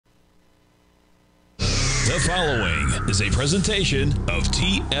The following is a presentation of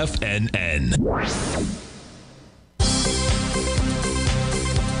TFNN.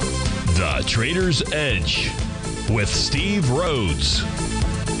 The Trader's Edge with Steve Rhodes.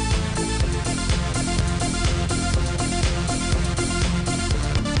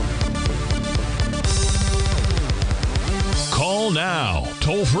 Call now,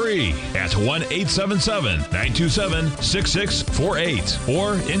 toll free at 1-877-927-6648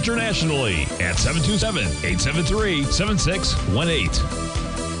 or internationally at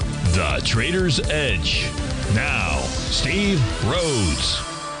 727-873-7618. The Trader's Edge. Now, Steve Rhodes.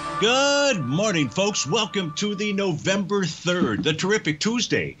 Good morning, folks. Welcome to the November 3rd, the terrific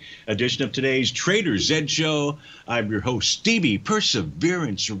Tuesday edition of today's Trader's Edge Show. I'm your host, Stevie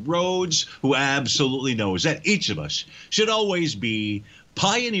Perseverance Rhodes, who absolutely knows that each of us should always be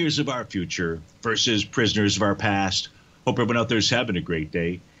pioneers of our future versus prisoners of our past. Hope everyone out there is having a great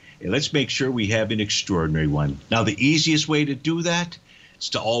day. And let's make sure we have an extraordinary one. Now, the easiest way to do that is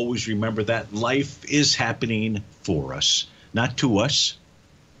to always remember that life is happening for us, not to us.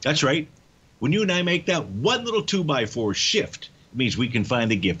 That's right. When you and I make that one little 2x4 shift, it means we can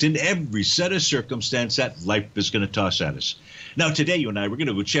find the gift in every set of circumstance that life is going to toss at us. Now, today, you and I, we're going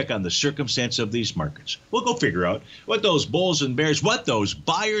to go check on the circumstance of these markets. We'll go figure out what those bulls and bears, what those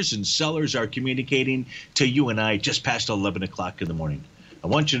buyers and sellers are communicating to you and I just past 11 o'clock in the morning. I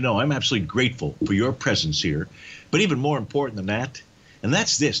want you to know I'm absolutely grateful for your presence here. But even more important than that, and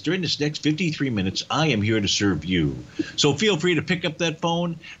that's this. During this next 53 minutes, I am here to serve you. So feel free to pick up that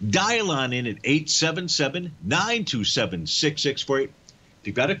phone, dial on in at 877-927-6648. If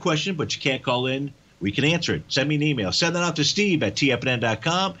you've got a question but you can't call in, we can answer it. Send me an email. Send that out to Steve at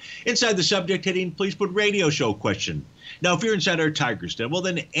TFNN.com. Inside the subject heading, please put radio show question. Now, if you're inside our Tiger's Den, well,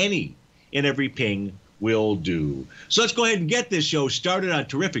 then any and every ping will do. So let's go ahead and get this show started on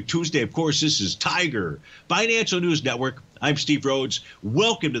terrific Tuesday. Of course, this is Tiger Financial News Network. I'm Steve Rhodes.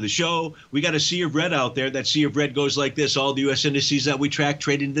 Welcome to the show. We got a sea of red out there. That sea of red goes like this. All the U.S. indices that we track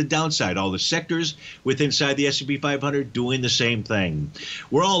trading to the downside. All the sectors inside the S&P 500 doing the same thing.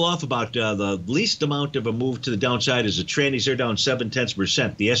 We're all off about the least amount of a move to the downside is the trannies. They're down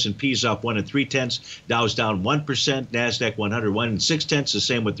 0.7%. The S&P is off 1 3/10. Dow's down 1%. NASDAQ 100 1 6/10. The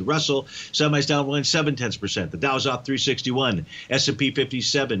same with the Russell. Semis down 1 7/10%. The Dow's off 361. S&P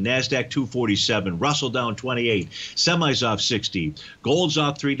 57. NASDAQ 247. Russell down 28. Semis off 60. Gold's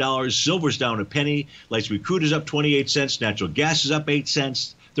off $3. Silver's down a penny. Light sweet crude is up 28 cents. Natural gas is up 8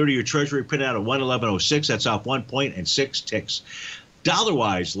 cents. 30-year Treasury printed out at 111.06. That's off 1 point and 6 ticks.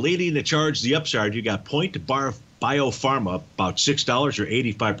 Dollar-wise, leading the charge, the upside, you got Point Biopharma up about $6 or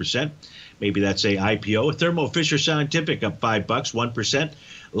 85%. Maybe that's a IPO. Thermo Fisher Scientific up $5, 1%.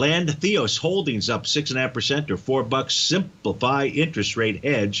 Land Theos Holdings up 6.5% or $4. Simplify Interest Rate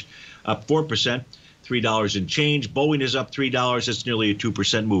Hedge up 4%. $3 and change. Boeing is up $3. That's nearly a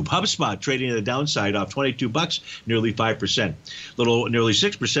 2% move. HubSpot trading at the downside off $22, nearly 5%. Nearly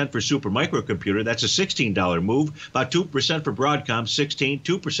 6% for Super Microcomputer. That's a $16 move. About 2% for Broadcom, 16.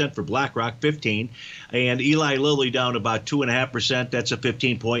 2% for BlackRock, 15. And Eli Lilly down about 2.5%. That's a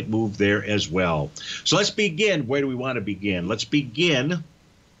 15-point move there as well. So let's begin. Where do we want to begin? Let's begin.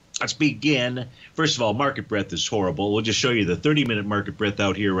 First of all, market breadth is horrible. We'll just show you the 30-minute market breadth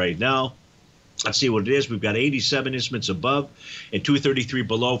out here right now. Let's see what it is. We've got 87 instruments above and 233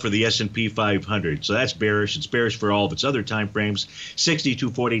 below for the S&P 500. So that's bearish. It's bearish for all of its other time frames, 60,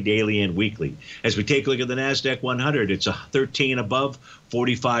 240 daily and weekly. As we take a look at the NASDAQ 100, it's a 13 above,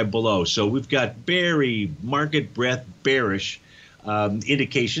 45 below. So we've got very market breadth bearish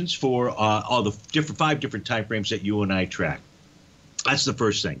indications for all the five different time frames that you and I track. That's the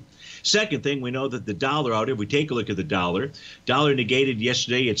first thing. Second thing, we know that the dollar out here, if we take a look at the dollar negated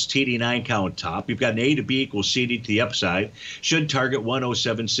yesterday, its TD9 count top. You've got an A to B equals CD to the upside. Should target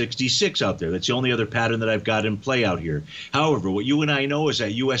 107.66 out there. That's the only other pattern that I've got in play out here. However, what you and I know is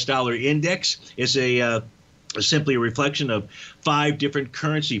that U.S. dollar index is simply a reflection of 5 different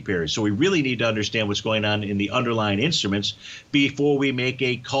currency pairs. So we really need to understand what's going on in the underlying instruments before we make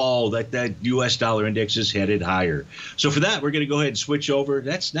a call that that U.S. dollar index is headed higher. So for that, we're going to go ahead and switch over.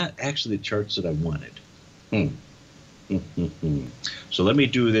 That's not actually the charts that I wanted. So let me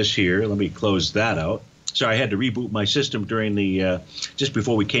do this here. Let me close that out. Sorry, I had to reboot my system during the just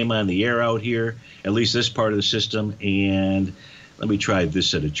before we came on the air out here, at least this part of the system. And let me try this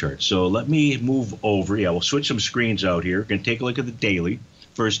set of charts. So let me move over. Yeah, we'll switch some screens out here. We're going to take a look at the daily.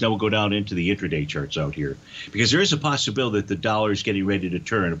 first. Now we'll go down into the intraday charts out here, because there is a possibility that the dollar is getting ready to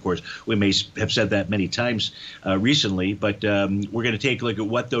turn. Of course, we may have said that many times recently, but we're going to take a look at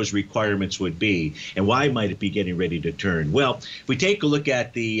what those requirements would be and why might it be getting ready to turn. Well, if we take a look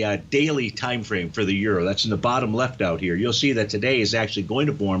at the daily time frame for the euro, that's in the bottom left out here, you'll see that today is actually going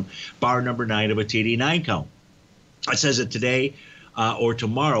to form bar number 9 of a TD9 count. It says that today or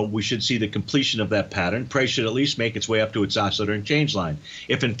tomorrow, we should see the completion of that pattern. Price should at least make its way up to its oscillator and change line.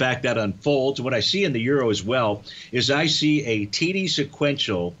 If, in fact, that unfolds, what I see in the euro as well is I see a TD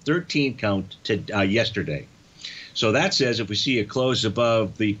sequential 13 count to yesterday. So that says if we see a close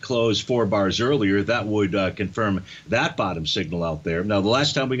above the close 4 bars earlier, that would confirm that bottom signal out there. Now, the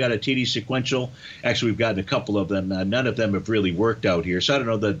last time we got a TD sequential, actually, we've gotten a couple of them. None of them have really worked out here. So I don't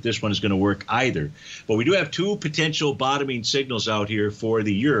know that this one is going to work either. But we do have 2 potential bottoming signals out here for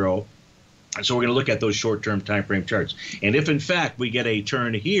the euro. So we're going to look at those short-term time frame charts. And if, in fact, we get a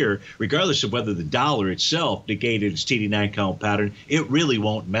turn here, regardless of whether the dollar itself negated its TD9 count pattern, it really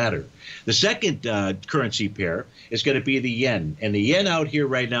won't matter. The second currency pair is going to be the yen. And the yen out here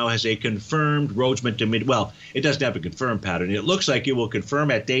right now has a confirmed Rhodes momentum. Well, it doesn't have a confirmed pattern. It looks like it will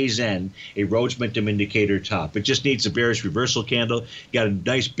confirm at day's end a Rhodes momentum indicator top. It just needs a bearish reversal candle. Got a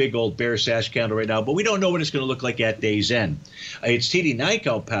nice big old bear sash candle right now, but we don't know what it's going to look like at day's end. Its TD9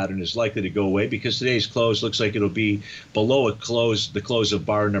 count pattern is likely to go away because today's close looks like it'll be below the close of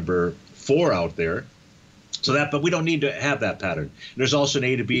bar number 4 out there. So that, but we don't need to have that pattern. There's also an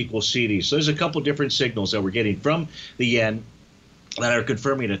A to B equals CD. So there's a couple different signals that we're getting from the yen that are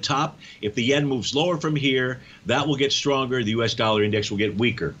confirming a top. If the yen moves lower from here, that will get stronger. The U.S. dollar index will get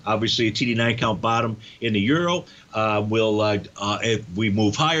weaker. Obviously, a TD9 count bottom in the euro if we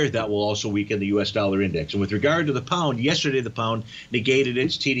move higher, that will also weaken the U.S. dollar index. And with regard to the pound, yesterday the pound negated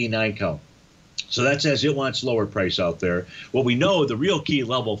its TD9 count. So that says it wants lower price out there. What we know, the real key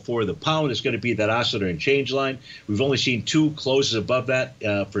level for the pound is going to be that oscillator and change line. We've only seen 2 closes above that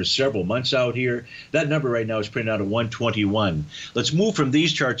for several months out here. That number right now is printed out at 121. Let's move from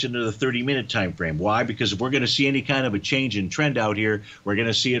these charts into the 30-minute time frame. Why? Because if we're going to see any kind of a change in trend out here, we're going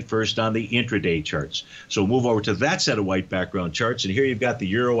to see it first on the intraday charts. So move over to that set of white background charts, and here you've got the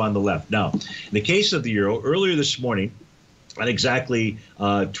euro on the left. Now, in the case of the euro, earlier this morning, at exactly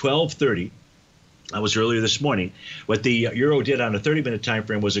 12:30, that was earlier this morning, what the euro did on a 30-minute time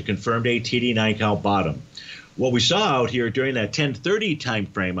frame was a confirmed a TD9 count bottom. What we saw out here during that 10:30 time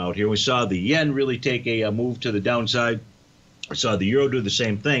frame out here, we saw the yen really take a move to the downside. We saw the euro do the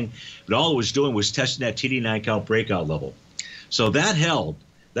same thing, but all it was doing was testing that TD9 count breakout level. So that held.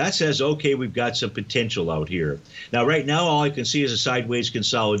 That says, okay, we've got some potential out here. Now, right now, all I can see is a sideways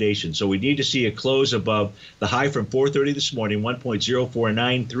consolidation. So we need to see a close above the high from 4:30 this morning,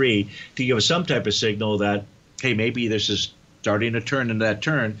 1.0493, to give us some type of signal that, hey, maybe this is starting to turn into that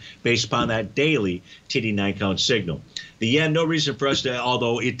turn based upon that daily TD9 count signal. The yen, no reason for us to,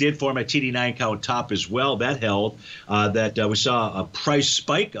 although it did form a TD9 count top as well, that held. We saw a price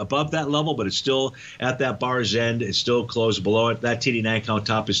spike above that level, but it's still at that bar's end. It's still closed below it. That TD9 count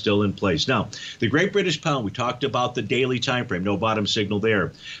top is still in place. Now, the Great British Pound, we talked about the daily time frame, no bottom signal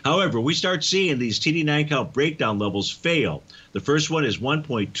there. However, we start seeing these TD9 count breakdown levels fail. The first one is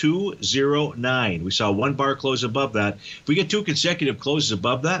 1.209. We saw 1 bar close above that. If we get 2 consecutive closes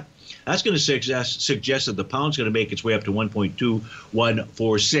above that, that's going to suggest that the pound's going to make its way up to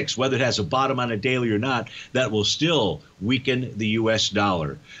 1.2146. Whether it has a bottom on a daily or not, that will still weaken the U.S.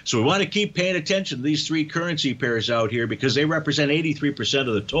 dollar. So we want to keep paying attention to these 3 currency pairs out here because they represent 83%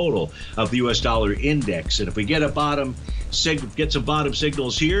 of the total of the U.S. dollar index. And if we get some bottom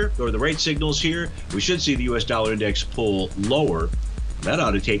signals here, or the right signals here, we should see the U.S. dollar index pull lower. That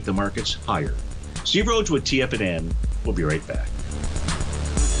ought to take the markets higher. Steve Rhodes with TFNN. We'll be right back.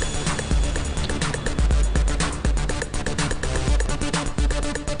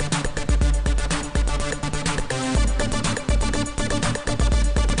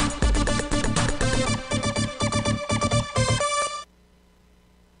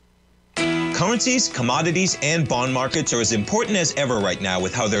 Currencies, commodities, and bond markets are as important as ever right now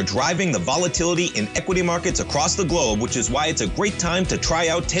with how they're driving the volatility in equity markets across the globe, which is why it's a great time to try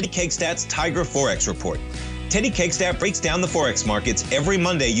out Teddy Kegstat's Tiger Forex Report. Teddy Kegstat breaks down the Forex markets every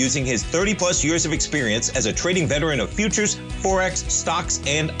Monday using his 30-plus years of experience as a trading veteran of futures, Forex, stocks,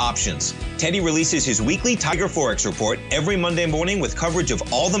 and options. Teddy releases his weekly Tiger Forex Report every Monday morning with coverage of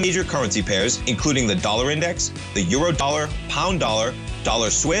all the major currency pairs, including the dollar index, the euro dollar, pound dollar, dollar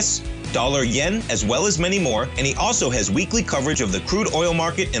Swiss, dollar yen, as well as many more, and he also has weekly coverage of the crude oil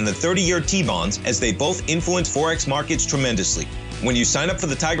market and the 30-year T-bonds, as they both influence Forex markets tremendously. When you sign up for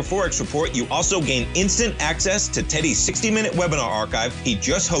the Tiger Forex Report, you also gain instant access to Teddy's 60-minute webinar archive he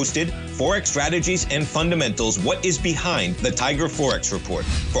just hosted, Forex Strategies and Fundamentals, What is Behind the Tiger Forex Report.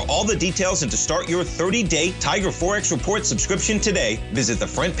 For all the details and to start your 30-day Tiger Forex Report subscription today, visit the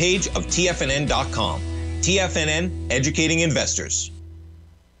front page of TFNN.com. TFNN, educating investors.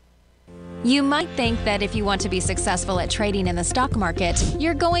 You might think that if you want to be successful at trading in the stock market,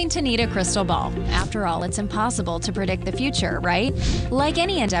 you're going to need a crystal ball. After all, it's impossible to predict the future, right? Like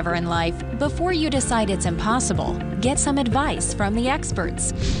any endeavor in life, before you decide it's impossible, get some advice from the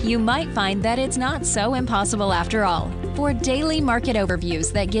experts. You might find that it's not so impossible after all. For daily market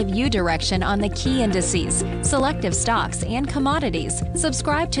overviews that give you direction on the key indices, selective stocks, and commodities,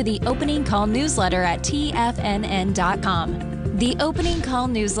 subscribe to the Opening Call newsletter at TFNN.com. The Opening Call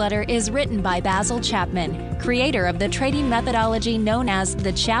newsletter is written by Basil Chapman, creator of the trading methodology known as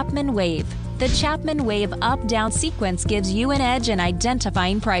the Chapman Wave. The Chapman Wave up-down sequence gives you an edge in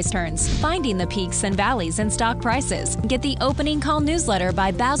identifying price turns, finding the peaks and valleys in stock prices. Get the Opening Call newsletter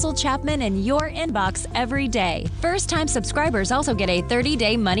by Basil Chapman in your inbox every day. First-time subscribers also get a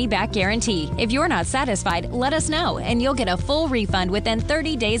 30-day money-back guarantee. If you're not satisfied, let us know, and you'll get a full refund within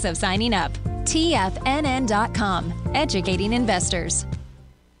 30 days of signing up. TFNN.com, educating investors.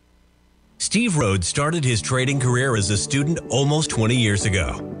 Steve Rhodes started his trading career as a student almost 20 years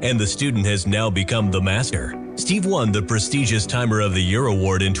ago, and the student has now become the master. Steve won the prestigious Timer of the Year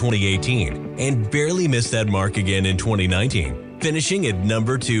award in 2018 and barely missed that mark again in 2019, finishing at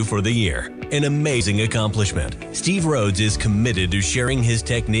number 2 for the year. An amazing accomplishment. Steve Rhodes is committed to sharing his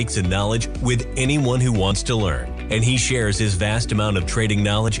techniques and knowledge with anyone who wants to learn, and he shares his vast amount of trading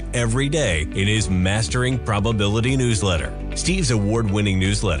knowledge every day in his Mastering Probability newsletter. Steve's award-winning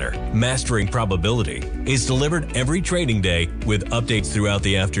newsletter, Mastering Probability, is delivered every trading day with updates throughout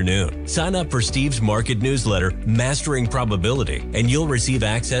the afternoon. Sign up for Steve's market newsletter, Mastering Probability, and you'll receive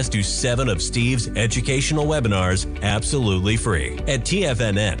access to 7 of Steve's educational webinars absolutely free. At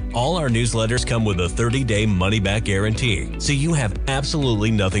TFNN, all our newsletters come with a 30-day money-back guarantee, so you have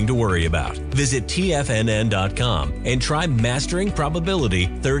absolutely nothing to worry about. Visit TFNN.com and try Mastering Probability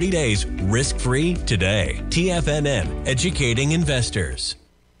 30 days risk-free today. TFNN, educating investors.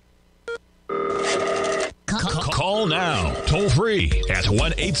 Call now, toll free at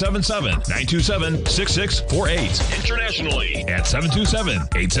 1-877-927-6648. Internationally at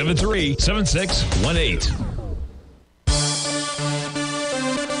 727-873-7618.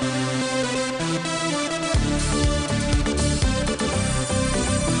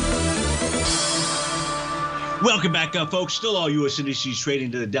 Welcome back, folks. Still all U.S. indices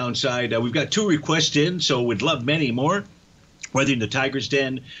trading to the downside. We've got 2 requests in, so we'd love many more. Whether you're in the Tiger's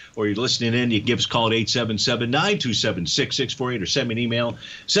Den or you're listening in, you can give us a call at 877-927-6648 or send me an email.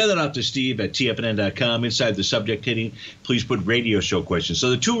 Send that off to Steve at TFNN.com. Inside the subject heading, please put radio show questions. So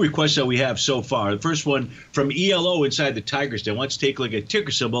the 2 requests that we have so far, the first one from ELO inside the Tiger's Den wants to take a look at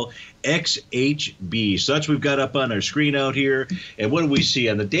ticker symbol XHB. So that's what we've got up on our screen out here. And what do we see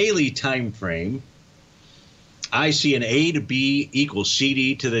on the daily time frame? I see an A to B equals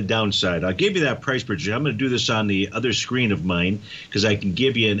CD to the downside. I'll give you that price prediction. I'm going to do this on the other screen of mine because I can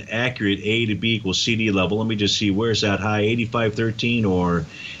give you an accurate A to B equals CD level. Let me just see, where's that high, 85.13 or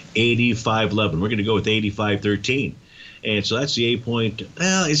 85.11? We're going to go with 85.13. And so that's the A point.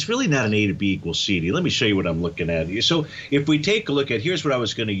 Well, it's really not an A to B equals CD. Let me show you what I'm looking at here. So if we take a look at, here's what I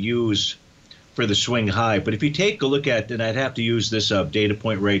was going to use for the swing high. But if you take a look at, then I'd have to use this data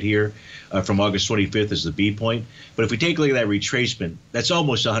point right here from August 25th as the B point. But if we take a look at that retracement, that's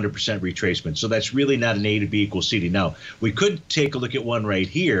almost 100% retracement. So that's really not an A to B equals CD. Now, we could take a look at one right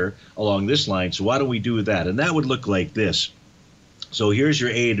here along this line. So why don't we do that? And that would look like this. So here's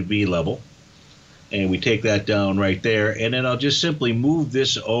your A to B level. And we take that down right there. And then I'll just simply move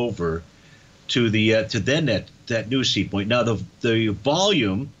this over to the to then that new C point. Now, the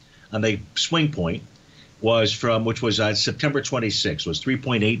volume on the swing point was from, which was on September 26th, was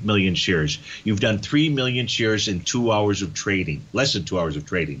 3.8 million shares. You've done 3 million shares in 2 hours of trading, less than 2 hours of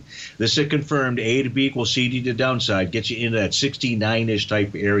trading. This is confirmed A to B equals CD to downside, gets you into that 69-ish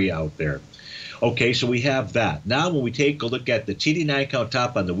type area out there. Okay, so we have that. Now when we take a look at the TD9 count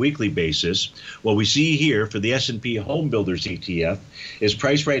top on the weekly basis, what we see here for the S&P Home Builders ETF is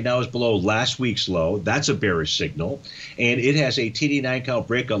price right now is below last week's low. That's a bearish signal. And it has a TD9 count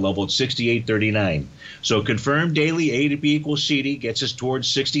breakout level at 68.39. So confirmed daily A to B equals CD gets us towards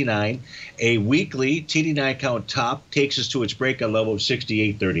 69. A weekly TD9 count top takes us to its breakout level of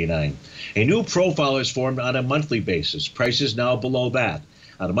 68.39. A new profile is formed on a monthly basis. Price is now below that.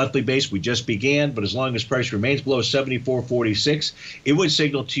 On a monthly base, we just began, but as long as price remains below 74.46, it would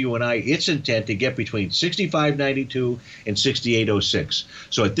signal to you and I its intent to get between 65.92 and 68.06.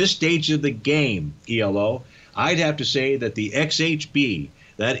 So at this stage of the game, ELO, I'd have to say that the XHB,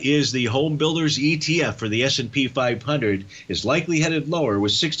 that is the home builders ETF for the S&P 500, is likely headed lower,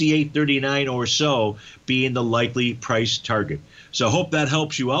 with 68.39 or so being the likely price target. So I hope that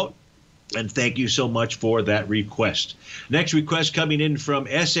helps you out. And thank you so much for that request. Next request coming in from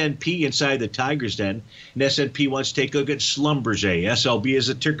SNP inside the Tiger's Den. And SNP wants to take a look at Schlumberger. SLB is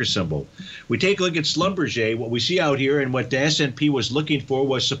a ticker symbol. We take a look at Schlumberger. What we see out here and what the SNP was looking for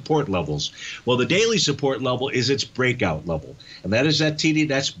was support levels. Well, the daily support level is its breakout level. And that is that TD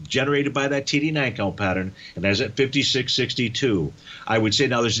that's generated by that TD9 count pattern. And that's at 56.62. I would say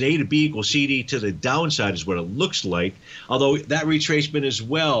now there's an A to B equals CD to the downside is what it looks like. Although that retracement as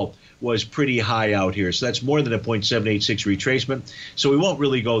well was pretty high out here. So that's more than a 0.786 retracement. So we won't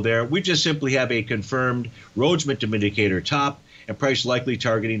really go there. We just simply have a confirmed Rhodes momentum indicator top and price likely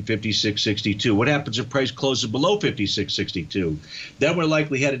targeting 56.62. What happens if price closes below 56.62? Then we're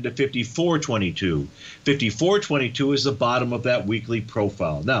likely headed to 54.22. 54.22 is the bottom of that weekly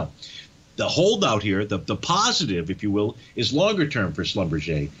profile. Now, the holdout here, the positive, if you will, is longer term for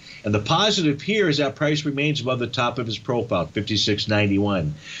Schlumberger. And the positive here is that price remains above the top of his profile,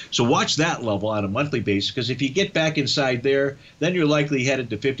 56.91. So watch that level on a monthly basis, because if you get back inside there, then you're likely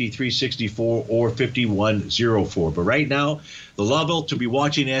headed to 53.64 or 51.04. But right now, the level to be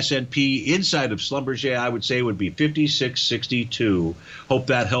watching S&P inside of Schlumberger, I would say, would be 56.62. Hope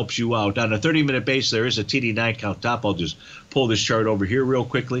that helps you out. On a 30-minute base, there is a TD9 count top. I'll just pull this chart over here real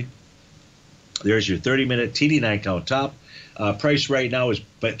quickly. There's your 30-minute TD9 count top. Price right now is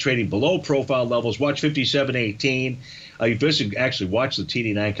trading below profile levels. Watch 57.18. You actually watch the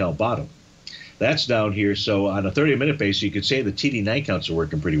TD9 count bottom. That's down here. So on a 30-minute basis, you could say the TD9 counts are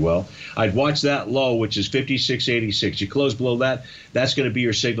working pretty well. I'd watch that low, which is 56.86. You close below that, that's going to be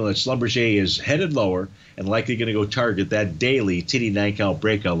your signal that Schlumberger is headed lower and likely going to go target that daily TD9 count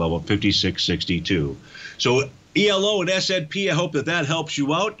breakout level of 56.62. So ELO and S&P, I hope that helps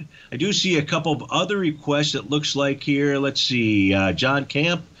you out. I do see a couple of other requests it looks like here. Let's see. John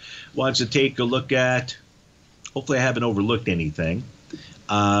Camp wants to take a look at, hopefully I haven't overlooked anything,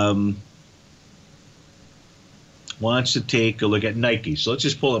 wants to take a look at Nike. So let's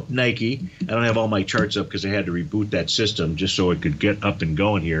just pull up Nike. I don't have all my charts up because I had to reboot that system just so it could get up and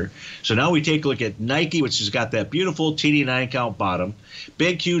going here. So now we take a look at Nike, which has got that beautiful TD9 count bottom.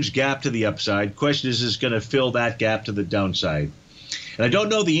 Big, huge gap to the upside. Question is it going to fill that gap to the downside? And I don't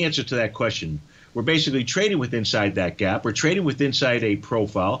know the answer to that question. We're basically trading with inside that gap. We're trading with inside a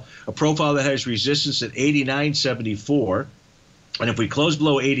profile that has resistance at 89.74. And if we close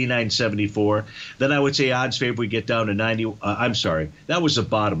below 89.74, then I would say odds favor we get down to 90. I'm sorry, that was the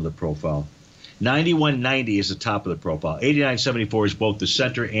bottom of the profile. 91.90 is the top of the profile. 89.74 is both the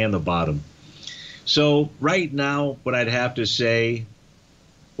center and the bottom. So right now, what I'd have to say,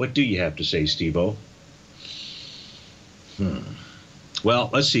 what do you have to say, Steve-O? Well,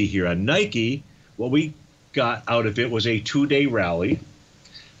 let's see here. On Nike, what we got out of it was a 2-day rally.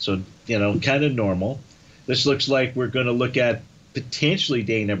 So, kind of normal. This looks like we're going to look at potentially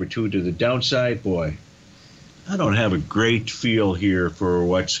day number 2 to the downside. Boy, I don't have a great feel here for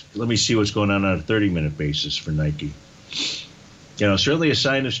let me see what's going on a 30-minute basis for Nike. Certainly a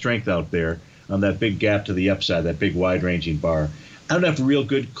sign of strength out there on that big gap to the upside, that big wide-ranging bar. I don't have a real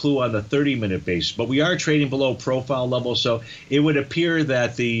good clue on the 30-minute basis, but we are trading below profile level, so it would appear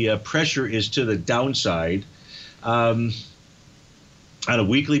that the pressure is to the downside. On a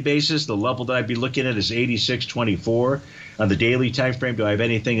weekly basis, the level that I'd be looking at is 86.24. On the daily time frame, do I have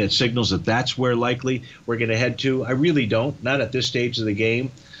anything that signals that that's where likely we're going to head to? I really don't, not at this stage of the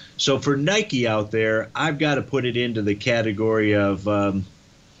game. So for Nike out there, I've got to put it into the category of I'm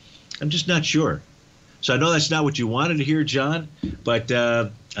just not sure. So I know that's not what you wanted to hear, John, but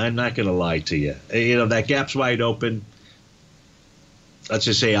I'm not going to lie to you. That gap's wide open. Let's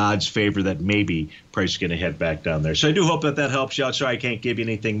just say odds favor that maybe price is going to head back down there. So I do hope that helps you out. Sorry, I can't give you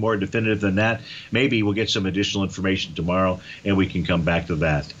anything more definitive than that. Maybe we'll get some additional information tomorrow, and we can come back to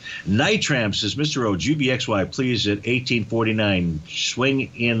that. Nitram says, Mr. Rhodes, UVXY, please, at 1849.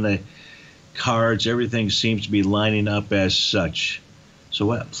 Swing in the cards. Everything seems to be lining up as such. So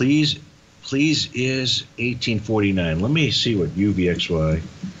what? Please is 1849. Let me see what UVXY.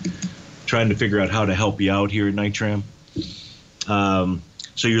 Trying to figure out how to help you out here at Nitram.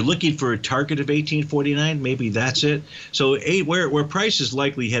 So you're looking for a target of 1849. Maybe that's it. So where price is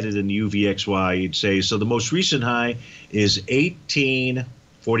likely headed in the UVXY, you'd say. So the most recent high is 18.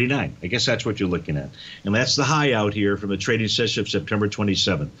 49. I guess that's what you're looking at. And that's the high out here from the trading session of September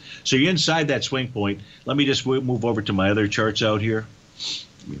 27th. So you're inside that swing point. Let me just move over to my other charts out here.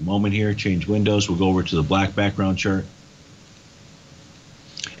 Give me a moment here. Change windows. We'll go over to the black background chart.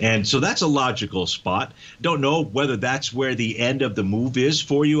 And so that's a logical spot. Don't know whether that's where the end of the move is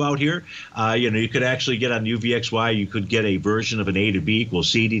for you out here. You could actually get on UVXY. You could get a version of an A to B equals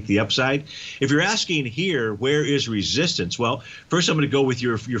CD to the upside. If you're asking here, where is resistance? Well, first I'm going to go with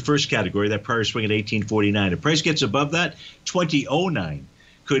your first category, that prior swing at 1849. If price gets above that, 2009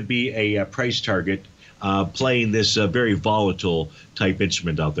 could be a price target. Playing this very volatile type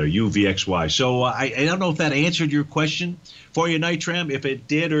instrument out there, UVXY. So I don't know if that answered your question for you, Nitram. If it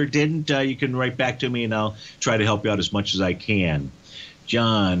did or didn't, you can write back to me and I'll try to help you out as much as I can.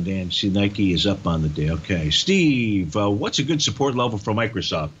 John, and see Nike is up on the day. Okay. Steve, what's a good support level for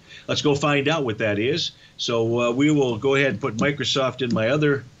Microsoft? Let's go find out what that is. So we will go ahead and put Microsoft in my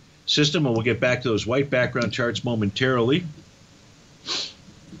other system, and we'll get back to those white background charts momentarily.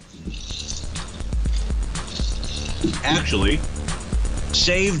 Actually,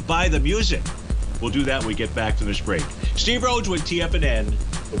 saved by the music. We'll do that when we get back to this break. Steve Rhodes with TFNN.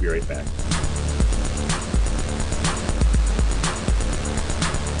 We'll be right back.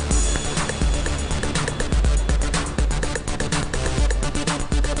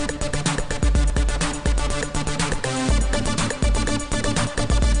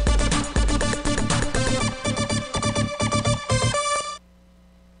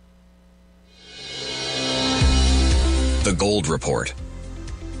 The Gold Report.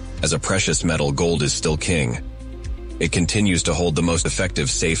 As a precious metal, gold is still king. It continues to hold the most effective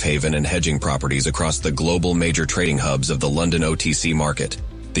safe haven and hedging properties across the global major trading hubs of the London OTC market,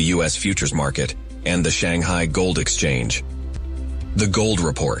 the U.S. futures market, and the Shanghai Gold Exchange. The Gold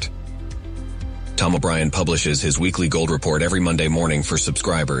Report. Tom O'Brien publishes his weekly gold report every Monday morning for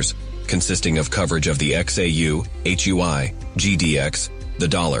subscribers, consisting of coverage of the XAU, HUI, GDX, the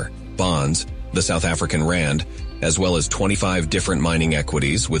dollar, bonds, the South African rand, as well as 25 different mining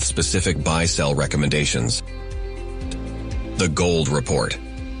equities with specific buy-sell recommendations. The Gold Report.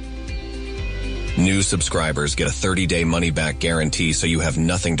 New subscribers get a 30-day money-back guarantee, so you have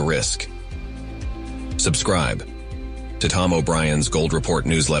nothing to risk. Subscribe to Tom O'Brien's Gold Report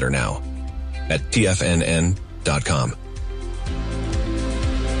newsletter now at TFNN.com.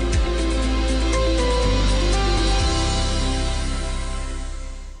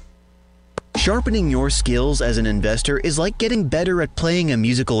 Sharpening your skills as an investor is like getting better at playing a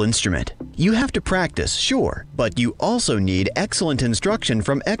musical instrument. You have to practice, sure, but you also need excellent instruction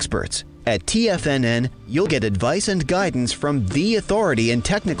from experts. At TFNN, you'll get advice and guidance from the authority in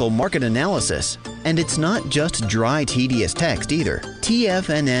technical market analysis. And it's not just dry, tedious text either.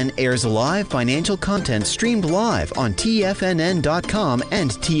 TFNN airs live financial content streamed live on TFNN.com and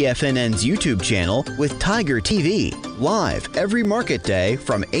TFNN's YouTube channel with Tiger TV, live every market day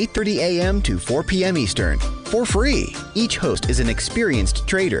from 8:30 a.m. to 4 p.m. Eastern, for free. Each host is an experienced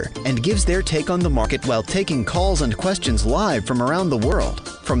trader and gives their take on the market while taking calls and questions live from around the world.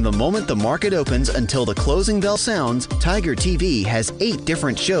 From the moment the market opens until the closing bell sounds, Tiger TV has 8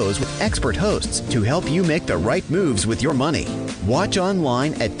 different shows with expert hosts to help you make the right moves with your money. Watch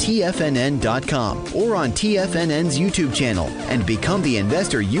online at TFNN.com or on TFNN's YouTube channel and become the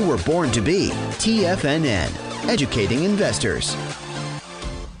investor you were born to be. TFNN, educating investors.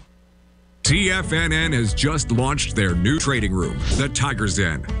 TFNN has just launched their new trading room, the Tiger's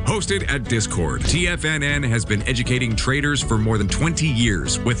Den, hosted at Discord. TFNN has been educating traders for more than 20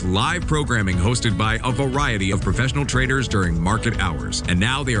 years with live programming hosted by a variety of professional traders during market hours. And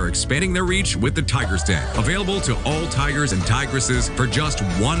now they are expanding their reach with the Tiger's Den, available to all Tigers and Tigresses for just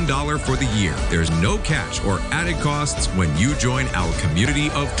 $1 for the year. There's no catch or added costs when you join our community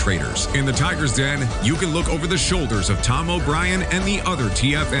of traders. In the Tiger's Den, you can look over the shoulders of Tom O'Brien and the other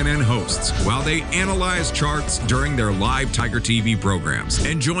TFNN hosts while they analyze charts during their live Tiger TV programs,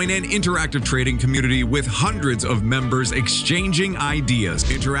 and join an interactive trading community with hundreds of members exchanging ideas.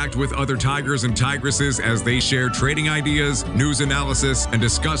 Interact with other Tigers and Tigresses as they share trading ideas, news analysis, and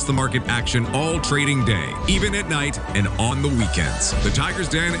discuss the market action all trading day, even at night and on the weekends. The Tiger's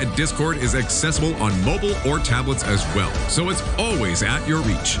Den at Discord is accessible on mobile or tablets as well, so it's always at your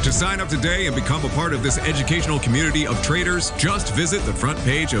reach. To sign up today and become a part of this educational community of traders, just visit the front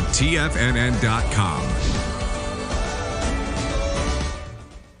page of TFNN.com.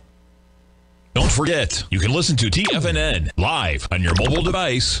 Don't forget, you can listen to TFNN live on your mobile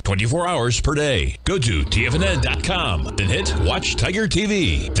device 24 hours per day. Go to TFNN.com, then hit Watch Tiger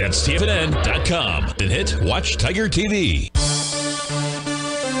TV. That's TFNN.com, then hit Watch Tiger TV.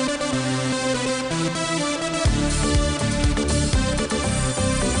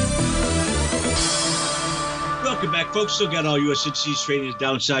 back, folks. Still got all U.S. indices trading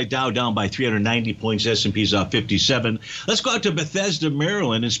downside. Dow down by 390 points. S&P's off 57. Let's go out to Bethesda,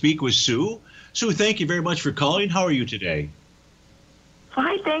 Maryland, and speak with Sue. Sue, thank you very much for calling. How are you today?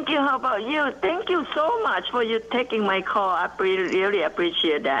 Hi, thank you. How about you? Thank you so much for you taking my call. I really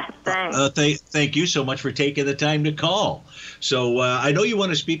appreciate that. Thanks. Thank you so much for taking the time to call. So I know you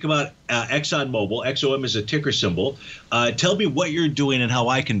want to speak about ExxonMobil. XOM is a ticker symbol. Tell me what you're doing and how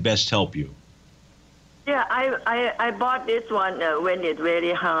I can best help you. Yeah, I bought this one when it's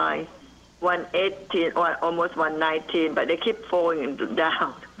very high, 118 or almost 119, but they keep falling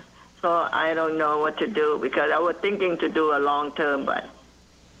down. So I don't know what to do because I was thinking to do a long term, but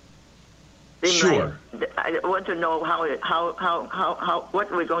sure. I want to know how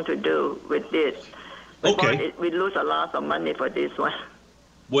what we're going to do with this. Okay. We lose a lot of money for this one.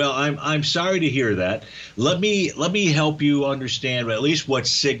 Well, I'm sorry to hear that. Let me help you understand at least what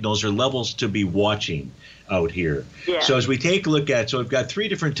signals or levels to be watching out here. Yeah. So as we take a look at, so we've got 3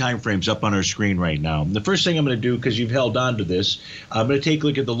 different time frames up on our screen right now. And the first thing I'm going to do, because you've held on to this, I'm going to take a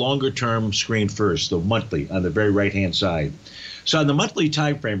look at the longer term screen first, the monthly on the very right hand side. So on the monthly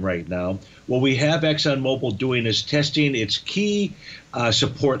time frame right now, what we have ExxonMobil doing is testing its key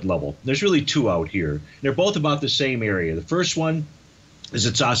support level. There's really 2 out here. They're both about the same area. The first one is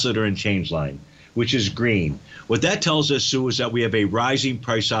its oscillator and change line, which is green. What that tells us, Sue, is that we have a rising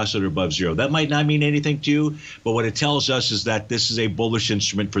price oscillator above 0. That might not mean anything to you, but what it tells us is that this is a bullish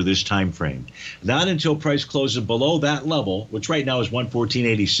instrument for this time frame. Not until price closes below that level, which right now is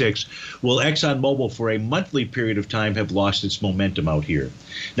 114.86, will ExxonMobil for a monthly period of time have lost its momentum out here.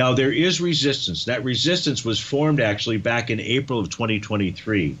 Now, there is resistance. That resistance was formed actually back in April of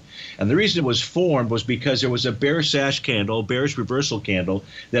 2023. And the reason it was formed was because there was a bear sash candle, bearish reversal candle,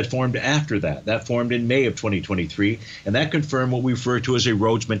 that formed after that. That formed in May of 2023, and that confirmed what we refer to as a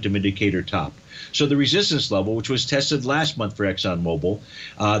Rhodes momentum indicator top. So the resistance level, which was tested last month for ExxonMobil,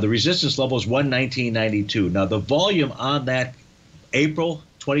 the resistance level is 119.92. Now, the volume on that April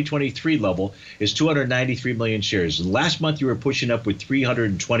 2023 level is 293 million shares. And last month you were pushing up with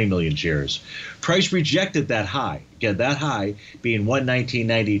 320 million shares. Price rejected that high. Again, that high being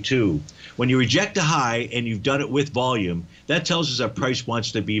 119.92. When you reject a high and you've done it with volume, that tells us that price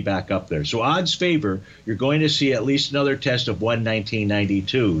wants to be back up there. So odds favor, you're going to see at least another test of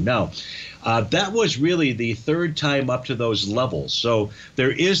 119.92. Now, that was really the 3rd time up to those levels. So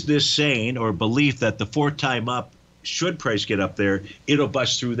there is this saying or belief that the 4th time up, should price get up there, it'll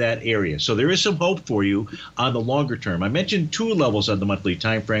bust through that area. So there is some hope for you on the longer term. I mentioned 2 levels on the monthly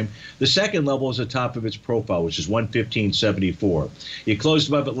time frame. The second level is the top of its profile, which is 115.74. You closed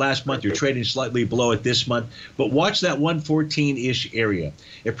above it last month. You're trading slightly below it this month. But watch that 114-ish area.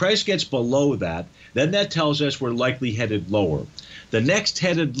 If price gets below that, then that tells us we're likely headed lower. The next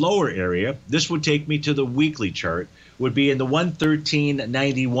headed lower area, this would take me to the weekly chart, would be in the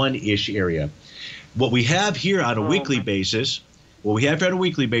 113.91-ish area. What we have here on a weekly basis,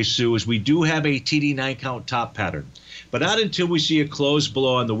 Sue, is we do have a TD9 count top pattern. But not until we see a close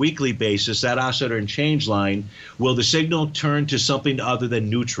below on the weekly basis, that oscillator and change line, will the signal turn to something other than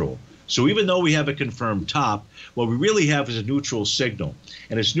neutral. So even though we have a confirmed top, what we really have is a neutral signal.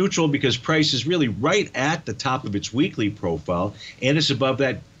 And it's neutral because price is really right at the top of its weekly profile, and it's above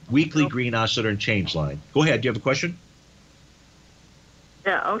that weekly green oscillator and change line. Go ahead. Do you have a question?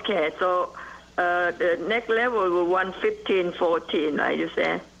 Yeah, okay. So the next level will 115.14, right, you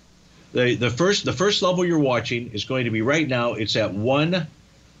said? The first level you're watching is going to be right now, it's at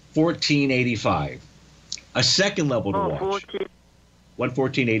 114.85. A second level to watch,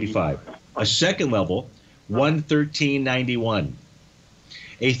 114.85. A second level, 113.91.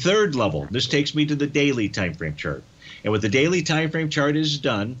 A third level, this takes me to the daily time frame chart. And what the daily time frame chart is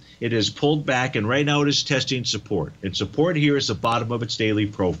done, it is pulled back, and right now it is testing support. And support here is the bottom of its daily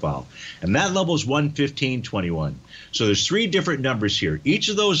profile. And that level is 115.21. So there's 3 different numbers here. Each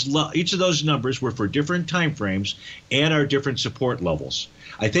of those numbers were for different time frames and are different support levels.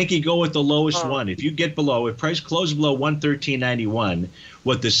 I think you go with the lowest one. If you get below, if price closes below 113.91,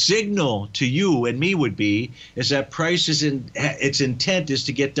 what the signal to you and me would be is that price is its intent is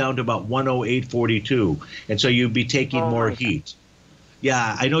to get down to about 108.42, and so you'd be taking more heat.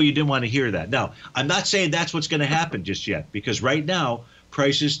 Yeah, I know you didn't want to hear that. Now, I'm not saying that's what's going to happen just yet, because right now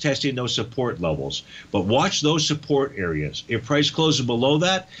price is testing those support levels. But watch those support areas. If price closes below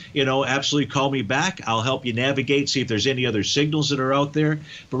that, absolutely call me back. I'll help you navigate, see if there's any other signals that are out there.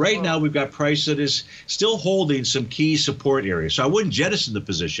 But right now we've got price that is still holding some key support areas. So I wouldn't jettison the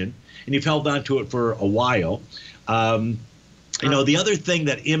position, and you've held on to it for a while. The other thing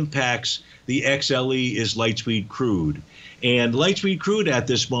that impacts the XLE is light sweet crude. And light sweet crude at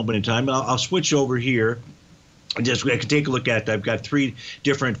this moment in time, I'll switch over here I can take a look at. I've got 3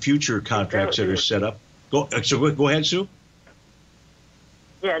 different future contracts that are set up. Go ahead, Sue.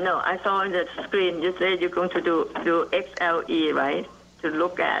 Yeah, no, I saw on the screen you said you're going to do XLE, right? To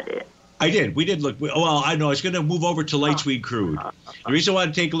look at it. I did. We did look. Well, I know. I was going to move over to light sweet crude. The reason I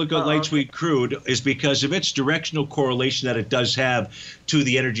want to take a look at light sweet crude is because of its directional correlation that it does have to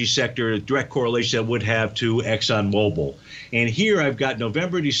the energy sector, direct correlation that would have to ExxonMobil. And here I've got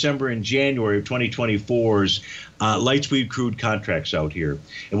November, December, and January of 2024's light sweet crude contracts out here.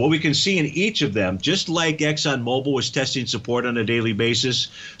 And what we can see in each of them, just like ExxonMobil was testing support on a daily basis,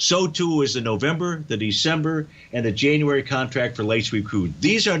 so too is the November, the December, and the January contract for light sweet crude.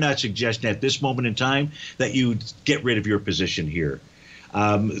 These are not suggesting at this moment in time that you get rid of your position here.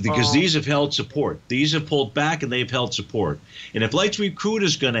 Because these have held support. These have pulled back and they've held support. And if light sweet crude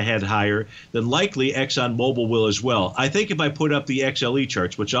is going to head higher, then likely ExxonMobil will as well. I think if I put up the XLE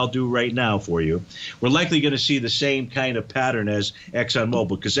charts, which I'll do right now for you, we're likely going to see the same kind of pattern as ExxonMobil,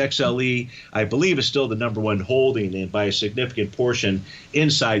 because XLE, I believe, is still the #1 holding and by a significant portion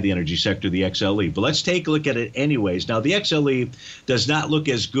inside the energy sector, the XLE. But let's take a look at it anyways. Now, the XLE does not look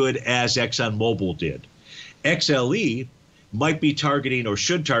as good as ExxonMobil did. XLE might be targeting or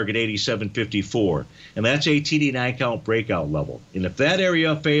should target 87.54, and that's a TD9 count breakout level. And if that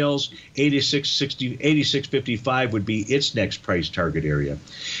area fails, 86.55 would be its next price target area.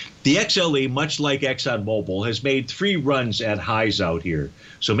 The XLE, much like ExxonMobil, has made 3 runs at highs out here.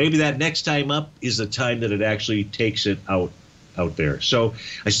 So maybe that next time up is the time that it actually takes it out there. So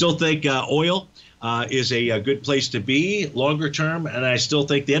I still think oil is a good place to be longer term, and I still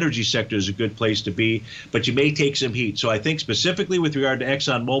think the energy sector is a good place to be, but you may take some heat. So I think specifically with regard to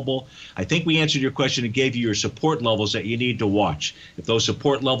ExxonMobil, I think we answered your question and gave you your support levels that you need to watch. If those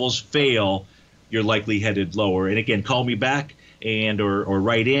support levels fail, you're likely headed lower. And again, call me back and or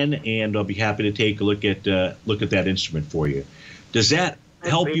write in, and I'll be happy to take a look at that instrument for you. Does that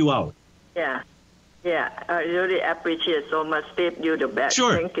help you out? Yeah, I really appreciate so much, Steve. You're the best.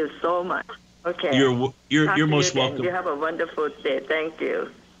 Sure. Thank you so much. Okay. You're most welcome. You have a wonderful day. Thank you.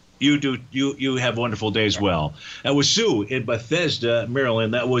 You do. You have a wonderful day as well. That was Sue in Bethesda,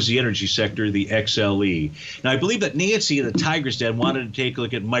 Maryland. That was the energy sector, the XLE. Now, I believe that Nancy in the Tiger's Den wanted to take a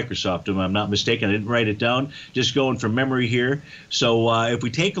look at Microsoft, if I'm not mistaken. I didn't write it down, just going from memory here. So if we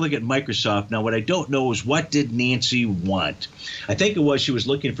take a look at Microsoft, now what I don't know is what did Nancy want? I think it was she was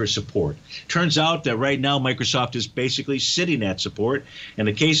looking for support. Turns out that right now Microsoft is basically sitting at support. In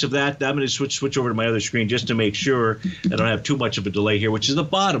the case of that, I'm going to switch over to my other screen just to make sure I don't have too much of a delay here, which is the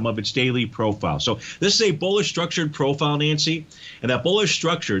bottom of its daily profile. So this is a bullish structured profile, Nancy, and that bullish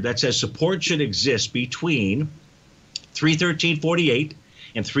structure that says support should exist between 313.48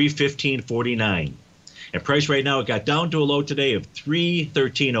 and 315.49. And price right now, it got down to a low today of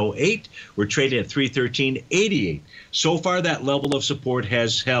 313.08. We're trading at 313.88. So far, that level of support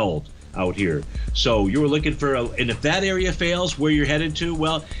has held out here. So you were looking for, and if that area fails, where you're headed to,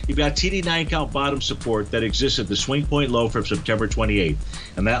 well, you've got TD9 count bottom support that exists at the swing point low from September 28th.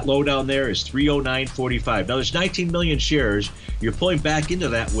 And that low down there is 309.45. Now, there's 19 million shares. You're pulling back into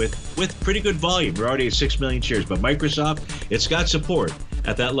that with pretty good volume. We're already at 6 million shares. But Microsoft, it's got support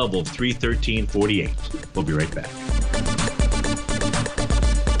at that level of 313.48. We'll be right back.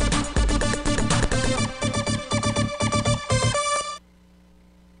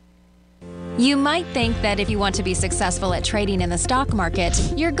 You might think that if you want to be successful at trading in the stock market,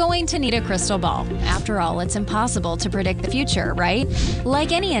 you're going to need a crystal ball. After all, it's impossible to predict the future, right?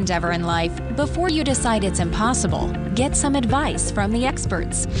 Like any endeavor in life, before you decide it's impossible, get some advice from the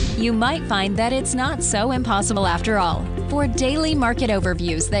experts. You might find that it's not so impossible after all. For daily market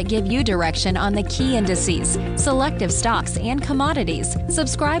overviews that give you direction on the key indices, selective stocks, and commodities,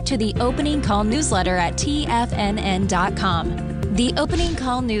 subscribe to the Opening Call newsletter at TFNN.com. The Opening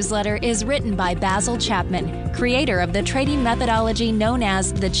Call newsletter is written by Basil Chapman, creator of the trading methodology known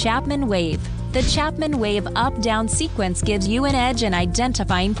as the Chapman Wave. The Chapman Wave up-down sequence gives you an edge in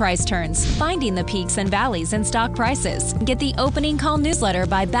identifying price turns, finding the peaks and valleys in stock prices. Get the Opening Call newsletter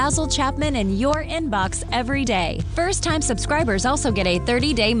by Basil Chapman in your inbox every day. First-time subscribers also get a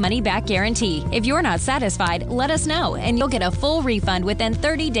 30-day money-back guarantee. If you're not satisfied, let us know, and you'll get a full refund within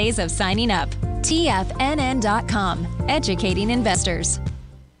 30 days of signing up. TFNN.com, educating investors.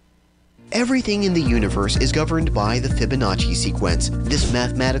 Everything in the universe is governed by the Fibonacci sequence. This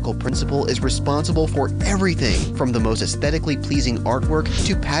mathematical principle is responsible for everything from the most aesthetically pleasing artwork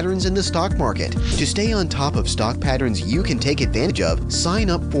to patterns in the stock market. To stay on top of stock patterns you can take advantage of, sign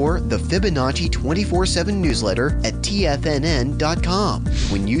up for the Fibonacci 24/7 newsletter at TFNN.com.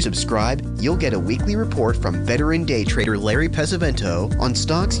 When you subscribe, you'll get a weekly report from veteran day trader Larry Pesavento on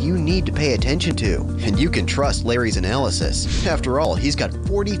stocks you need to pay attention to. And you can trust Larry's analysis. After all, he's got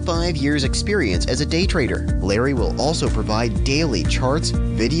 45 years experience as a day trader. Larry will also provide daily charts,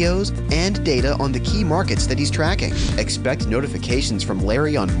 videos, and data on the key markets that he's tracking. Expect notifications from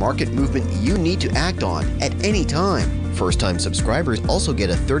Larry on market movement you need to act on at any time. First-time subscribers also get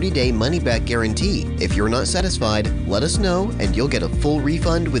a 30-day money-back guarantee. If you're not satisfied, let us know and you'll get a full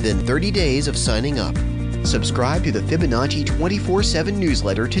refund within 30 days of signing up. Subscribe to the Fibonacci 24/7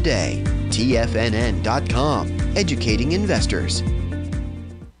 newsletter today. TFNN.com, educating investors.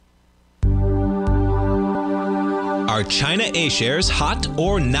 Are China A-shares hot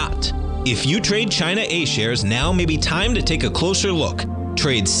or not? If you trade China A-shares, now may be time to take a closer look.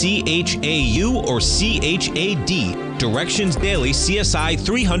 Trade CHAU or CHAD, Directions Daily CSI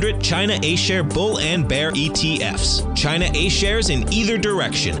 300 China A-share Bull and Bear ETFs. China A-shares in either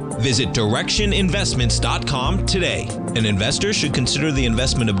direction. Visit directioninvestments.com today. An investor should consider the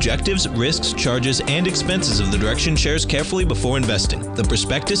investment objectives, risks, charges, and expenses of the Direction shares carefully before investing. The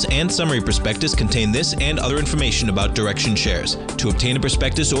prospectus and summary prospectus contain this and other information about Direction shares. To obtain a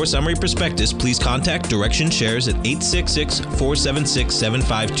prospectus or summary prospectus, please contact Direction shares at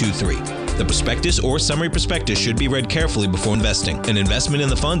 866-476-7523. The prospectus or summary prospectus should be read carefully before investing. An investment in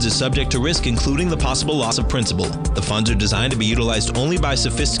the funds is subject to risk, including the possible loss of principal. The funds are designed to be utilized only by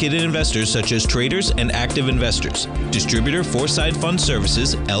sophisticated investors such as traders and active investors. Distributor Foreside Fund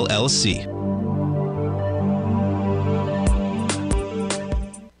Services, LLC.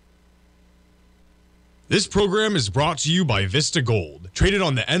 This program is brought to you by Vista Gold, traded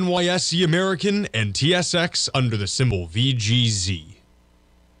on the NYSE American and TSX under the symbol VGZ.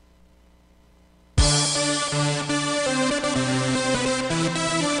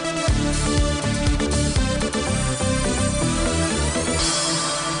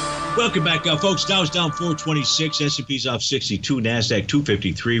 Welcome back, folks. Dow's down 426, S&P's off 62, NASDAQ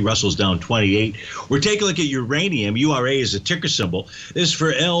 253, Russell's down 28. We're taking a look at uranium. URA is a ticker symbol. This is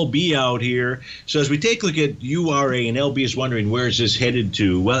for LB out here. So as we take a look at URA, and LB is wondering where is this headed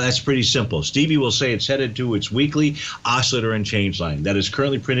to? Well, that's pretty simple. Stevie will say it's headed to its weekly oscillator and change line. That is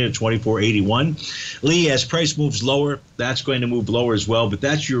currently printed at 2481. Lee, as price moves lower, that's going to move lower as well, but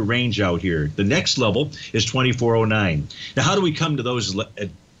that's your range out here. The next level is 2409. Now, how do we come to those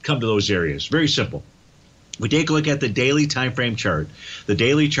areas? Very simple. We take a look at the daily time frame chart. The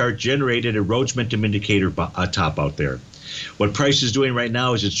daily chart generated a Rhodes Momentum Indicator top out there. What price is doing right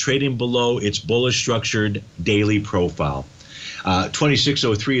now is it's trading below its bullish structured daily profile.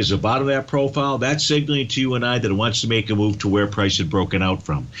 2603 is the bottom of that profile. That's signaling to you and I that it wants to make a move to where price had broken out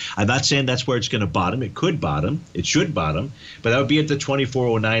from. I'm not saying that's where it's going to bottom. It could bottom. It should bottom. But that would be at the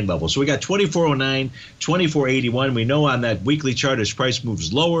 2409 level. So we got 2409, 2481. We know on that weekly chart as price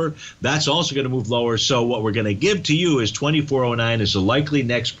moves lower, that's also going to move lower. So what we're going to give to you is 2409 is the likely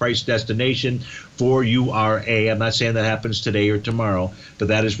next price destination for URA. I'm not saying that happens today or tomorrow, but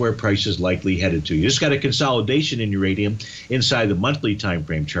that is where price is likely headed to. You just got a consolidation in uranium inside the monthly time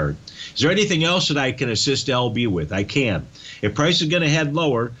frame chart. Is there anything else that I can assist LB with? I can. If price is going to head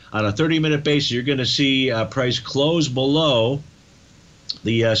lower on a 30-minute basis, you're going to see price close below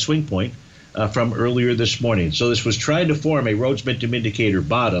the swing point from earlier this morning. So this was trying to form a Rhodes Momentum Indicator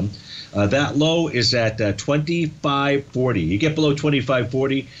bottom. That low is at 2540. You get below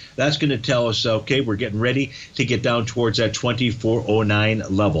 2540, that's going to tell us, okay, we're getting ready to get down towards that 2409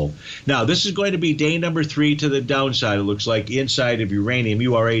 level. Now, this is going to be day number 3 to the downside, it looks like, inside of uranium,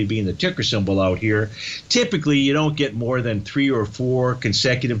 URA being the ticker symbol out here. Typically, you don't get more than 3 or 4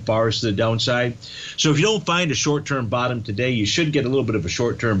 consecutive bars to the downside. So if you don't find a short-term bottom today, you should get a little bit of a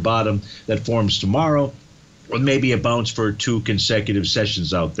short-term bottom that forms tomorrow, or maybe a bounce for 2 consecutive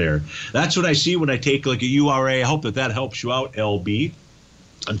sessions out there. That's what I see when I take a look at URA. I hope that helps you out, LB.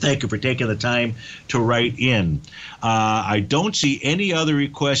 And thank you for taking the time to write in. I don't see any other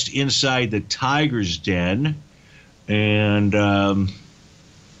requests inside the Tiger's Den. And let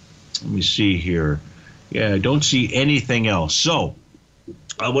me see here. Yeah, I don't see anything else. So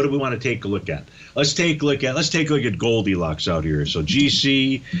what do we want to take a look at? Let's take a look at Goldilocks out here. So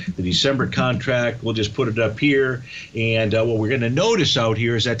GC, the December contract, we'll just put it up here. And what we're going to notice out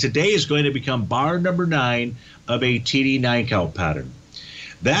here is that today is going to become bar number 9 of a TD9 count pattern.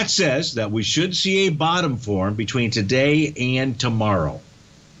 That says that we should see a bottom form between today and tomorrow.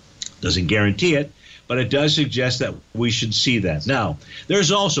 Doesn't guarantee it, but it does suggest that we should see that. Now,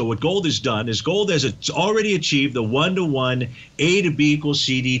 there's also what gold has done is gold has already achieved the 1-to-1 A to B equals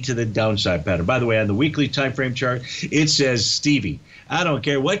CD to the downside pattern. By the way, on the weekly time frame chart, it says, Stevie, I don't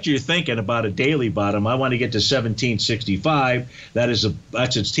care what you're thinking about a daily bottom. I want to get to 1765. That's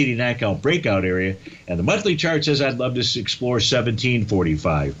its TD9 count breakout area. And the monthly chart says I'd love to explore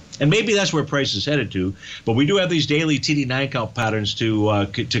 1745. And maybe that's where price is headed to. But we do have these daily TD9 count patterns to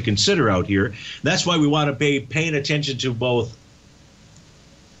consider out here. That's why we want to be paying attention to both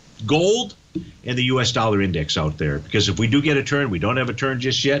gold and the U.S. dollar index out there, because if we do get a turn, we don't have a turn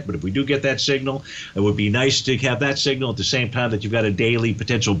just yet, but if we do get that signal, it would be nice to have that signal at the same time that you've got a daily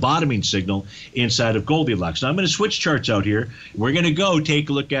potential bottoming signal inside of Goldilocks. Now I'm going to switch charts out here. We're going to go take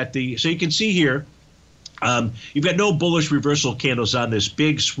a look at so you can see here, you've got no bullish reversal candles on this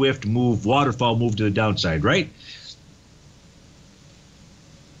big swift move, waterfall move to the downside, right?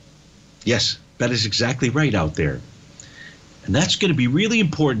 Yes, that is exactly right out there. And that's going to be really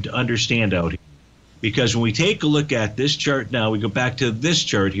important to understand out here, because when we take a look at this chart now, we go back to this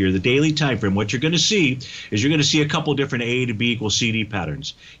chart here, the daily time frame. What you're going to see is you're going to see a couple different A to B equals CD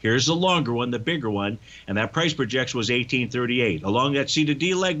patterns. Here's the longer one, the bigger one, and that price projection was 1838. Along that C to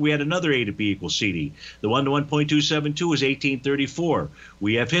D leg, we had another A to B equals CD. The 1 to 1.272 was 1834.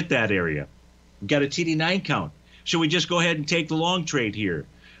 We have hit that area. We've got a TD9 count. Should we just go ahead and take the long trade here?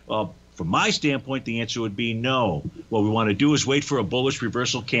 Well, from my standpoint, the answer would be no. What we want to do is wait for a bullish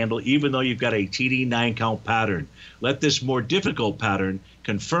reversal candle, even though you've got a TD9 count pattern. Let this more difficult pattern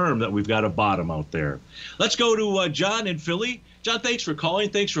confirm that we've got a bottom out there. Let's go to John in Philly. John, thanks for calling.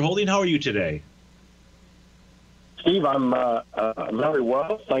 Thanks for holding. How are you today? Steve, I'm very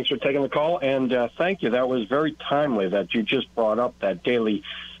well. Thanks for taking the call, and thank you. That was very timely that you just brought up that daily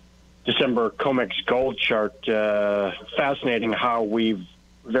December COMEX gold chart. Fascinating how we've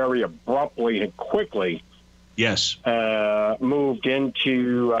very abruptly and quickly moved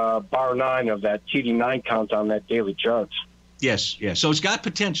into bar 9 of that TD9 count on that daily chart. Yes. So it's got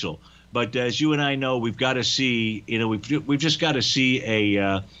potential, but as you and I know, we've got to see, we've just got to see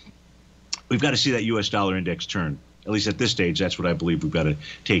we've got to see that U.S. dollar index turn. At least at this stage, that's what I believe we've got to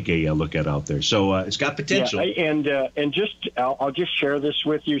take a look at out there. So it's got potential. Yeah, and just I'll just share this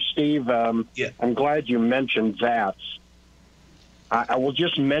with you, Steve. I'm glad you mentioned that. I will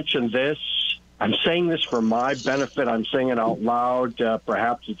just mention this. I'm saying this for my benefit. I'm saying it out loud.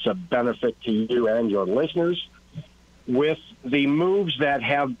 Perhaps it's a benefit to you and your listeners. With the moves that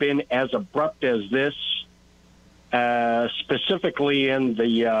have been as abrupt as this, specifically in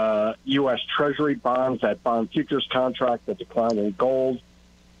the U.S. Treasury bonds, that bond futures contract, the decline in gold.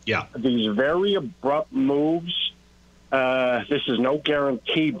 Yeah. These very abrupt moves, this is no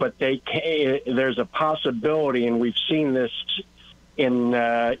guarantee, but there's a possibility, and we've seen this in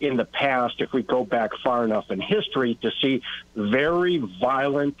the past, if we go back far enough in history, to see very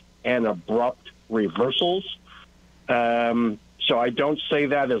violent and abrupt reversals. So I don't say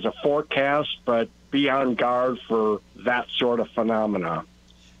that as a forecast, but be on guard for that sort of phenomena.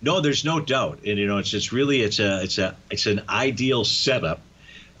 No, there's no doubt, and it's an ideal setup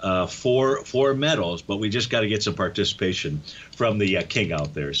for metals, but we just got to get some participation from the king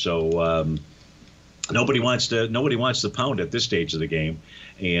out there. So nobody wants to pound at this stage of the game,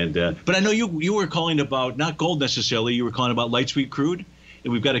 and but I know you were calling about not gold necessarily. You were calling about light sweet crude,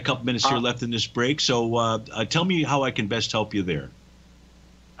 and we've got a couple minutes here left in this break. So tell me how I can best help you there.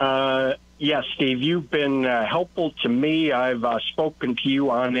 Yes, Steve, you've been helpful to me. I've spoken to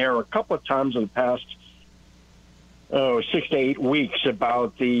you on air a couple of times in the past 6 to 8 weeks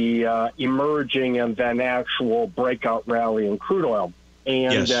about the emerging and then actual breakout rally in crude oil.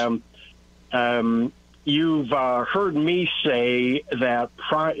 And yes. You've heard me say that,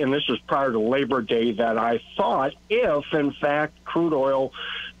 and this was prior to Labor Day, that I thought if, in fact, crude oil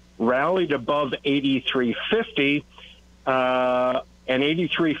rallied above 83.50, and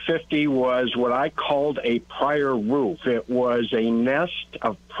 83.50 was what I called a prior roof. It was a nest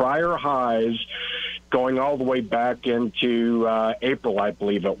of prior highs going all the way back into April, I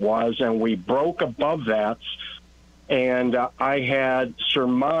believe it was, and we broke above that. And I had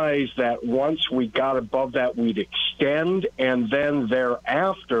surmised that once we got above that, we'd extend, and then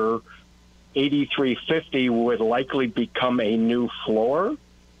thereafter, 83.50 would likely become a new floor.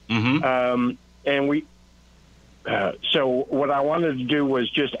 Mm-hmm. So what I wanted to do was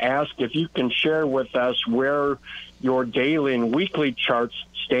just ask if you can share with us where your daily and weekly charts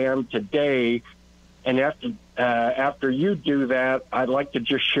stand today. And after you do that, I'd like to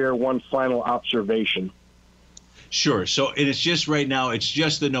just share one final observation. Sure. So it's just right now, it's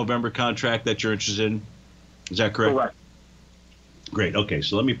just the November contract that you're interested in. Is that correct? Correct. Great. Okay,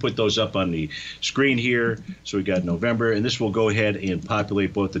 so let me put those up on the screen here. So we got November, and this will go ahead and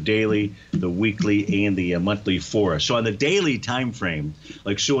populate both the daily, the weekly, and the monthly for us. So on the daily time frame,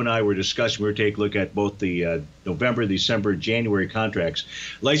 like Sue and I were discussing, we were taking a look at both the November, December, January contracts.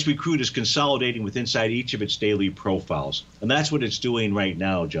 Lightspeed Crude is consolidating with inside each of its daily profiles, and that's what it's doing right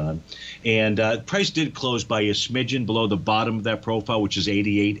now, John. And price did close by a smidgen below the bottom of that profile, which is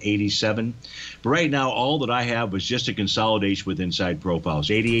 88.87. But right now, all that I have was just a consolidation with inside profiles.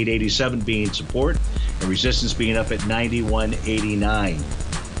 88.87 being support and resistance being up at 91.89.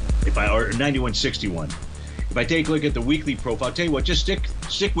 Or 91.61. If I take a look at the weekly profile, I'll tell you what, just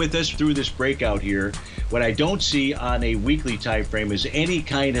stick with us through this breakout here. What I don't see on a weekly time frame is any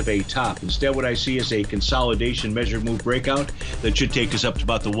kind of a top. Instead, what I see is a consolidation measured move breakout that should take us up to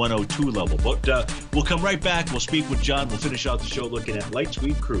about the 102 level. But we'll come right back. We'll speak with John. We'll finish out the show looking at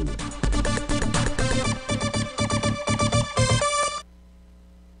Lightspeed Crude.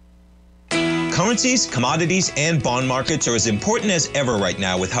 Currencies, commodities, and bond markets are as important as ever right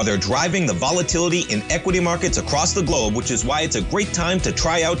now with how they're driving the volatility in equity markets across the globe, which is why it's a great time to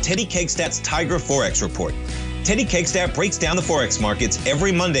try out Teddy Kegstat's Tiger Forex Report. Teddy Kegstat breaks down the Forex markets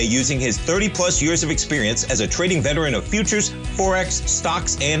every Monday using his 30-plus years of experience as a trading veteran of futures, Forex,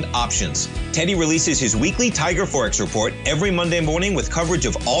 stocks, and options. Teddy releases his weekly Tiger Forex Report every Monday morning with coverage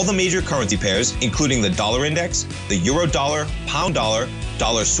of all the major currency pairs, including the dollar index, the euro dollar, pound dollar,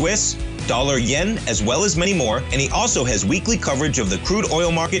 dollar Swiss, dollar yen, as well as many more, and he also has weekly coverage of the crude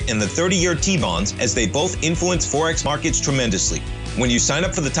oil market and the 30-year T-bonds, as they both influence Forex markets tremendously. When you sign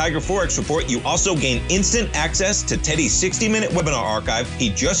up for the Tiger Forex Report, you also gain instant access to Teddy's 60-minute webinar archive he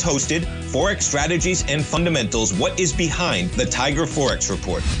just hosted, Forex Strategies and Fundamentals, What is Behind the Tiger Forex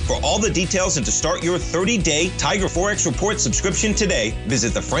Report. For all the details and to start your 30-day Tiger Forex Report subscription today,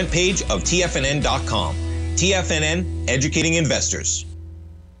 visit the front page of TFNN.com. TFNN, educating investors.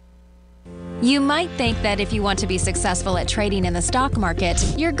 You might think that if you want to be successful at trading in the stock market,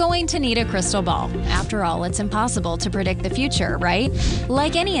 you're going to need a crystal ball. After all, it's impossible to predict the future, right?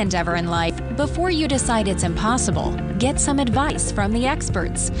 Like any endeavor in life, before you decide it's impossible, get some advice from the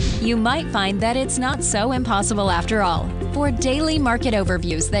experts. You might find that it's not so impossible after all. For daily market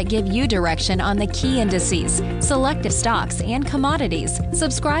overviews that give you direction on the key indices, selective stocks, and commodities,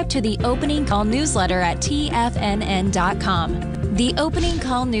 subscribe to the Opening Call newsletter at TFNN.com. The Opening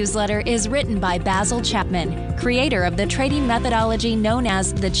Call newsletter is written by Basil Chapman, creator of the trading methodology known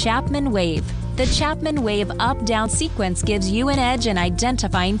as the Chapman Wave. The Chapman Wave up-down sequence gives you an edge in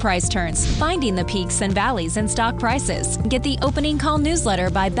identifying price turns, finding the peaks and valleys in stock prices. Get the Opening Call newsletter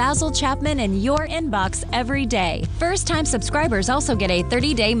by Basil Chapman in your inbox every day. First-time subscribers also get a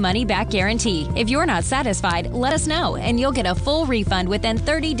 30-day money-back guarantee. If you're not satisfied, let us know, and you'll get a full refund within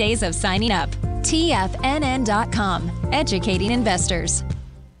 30 days of signing up. TFNN.com, educating investors.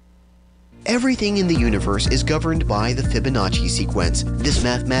 Everything in the universe is governed by the Fibonacci sequence. This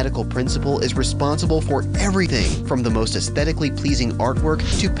mathematical principle is responsible for everything from the most aesthetically pleasing artwork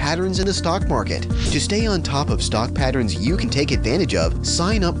to patterns in the stock market. To stay on top of stock patterns you can take advantage of,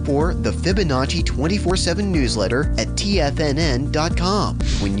 sign up for the Fibonacci 24/7 newsletter at TFNN.com.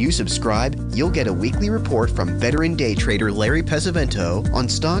 When you subscribe, you'll get a weekly report from veteran day trader Larry Pesavento on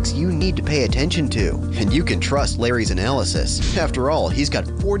stocks you need to pay attention to. And you can trust Larry's analysis. After all, he's got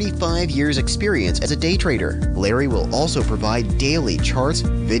 45 years experience as a day trader. Larry will also provide daily charts,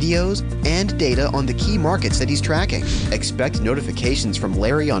 videos, and data on the key markets that he's tracking. Expect notifications from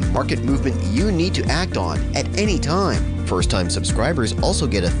Larry on market movement you need to act on at any time. First-time subscribers also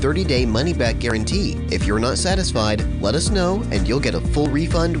get a 30-day money-back guarantee. If you're not satisfied, let us know and you'll get a full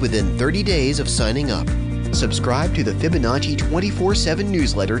refund within 30 days of signing up. Subscribe to the Fibonacci 24/7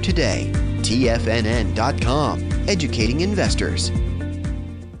 newsletter today. TFNN.com, educating investors.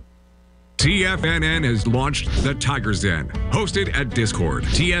 TFNN has launched the Tiger's Den. Hosted at Discord,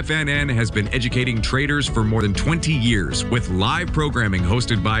 TFNN has been educating traders for more than 20 years with live programming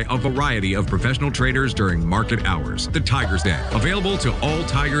hosted by a variety of professional traders during market hours. The Tiger's Den, available to all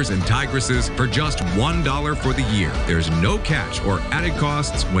tigers and tigresses for just $1 for the year. There's no catch or added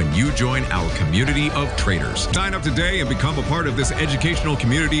costs when you join our community of traders. Sign up today and become a part of this educational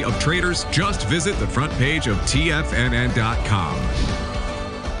community of traders. Just visit the front page of TFNN.com.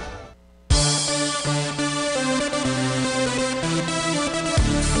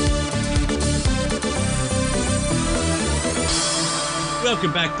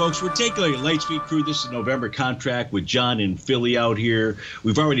 Welcome back, folks. We're taking a Lightspeed crew. This is November contract with John and Philly out here.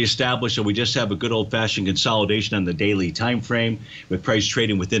 We've already established that we just have a good old-fashioned consolidation on the daily time frame with price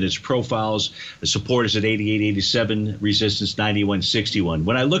trading within its profiles. The support is at 88.87, resistance 91.61.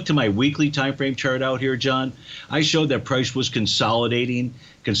 When I look to my weekly time frame chart out here, John, I showed that price was consolidating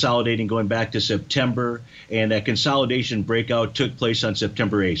going back to September, and that consolidation breakout took place on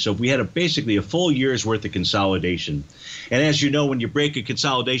September 8th. So we had basically a full year's worth of consolidation. And as you know, when you break a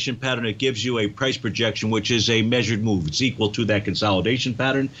consolidation pattern, it gives you a price projection, which is a measured move. It's equal to that consolidation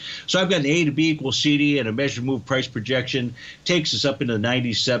pattern. So I've got an A to B equals CD, and a measured move price projection takes us up into the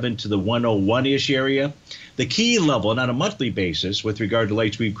 97 to the 101-ish area. The key level, and on a monthly basis, with regard to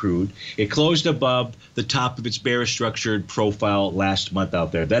Lightspeed crude, it closed above the top of its bearish structured profile last month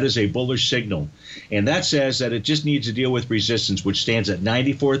out there. That is a bullish signal. And that says that it just needs to deal with resistance, which stands at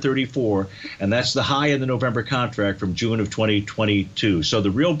 94.34, and that's the high in the November contract from June of 2022. So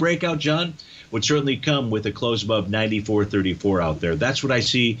the real breakout, John, would certainly come with a close above 94.34 out there. That's what I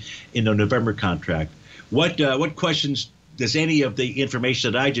see in the November contract. What questions does any of the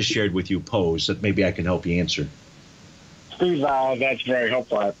information that I just shared with you pose that maybe I can help you answer? Steve, that's very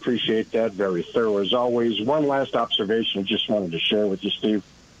helpful. I appreciate that. Very thorough as always. One last observation I just wanted to share with you, Steve.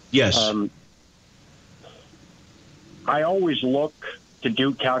 Yes. I always look to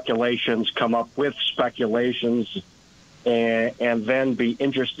do calculations, come up with speculations, and then be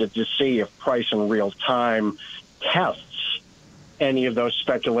interested to see if price in real time tests any of those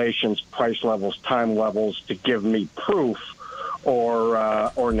speculations, price levels, time levels, to give me proof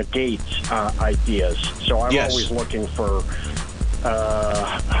or negate ideas. So I'm always looking for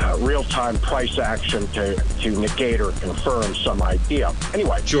real-time price action to negate or confirm some idea.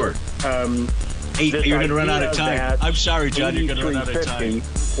 Anyway. Sure. You're going to run out of time. I'm sorry, John. You're going to run out of time.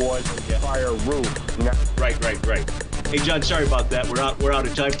 Was the prior roof. Right. Hey, John, sorry about that. We're out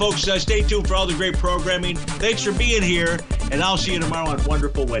of time. Folks, stay tuned for all the great programming. Thanks for being here, and I'll see you tomorrow on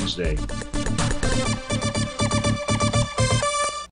Wonderful Wednesday.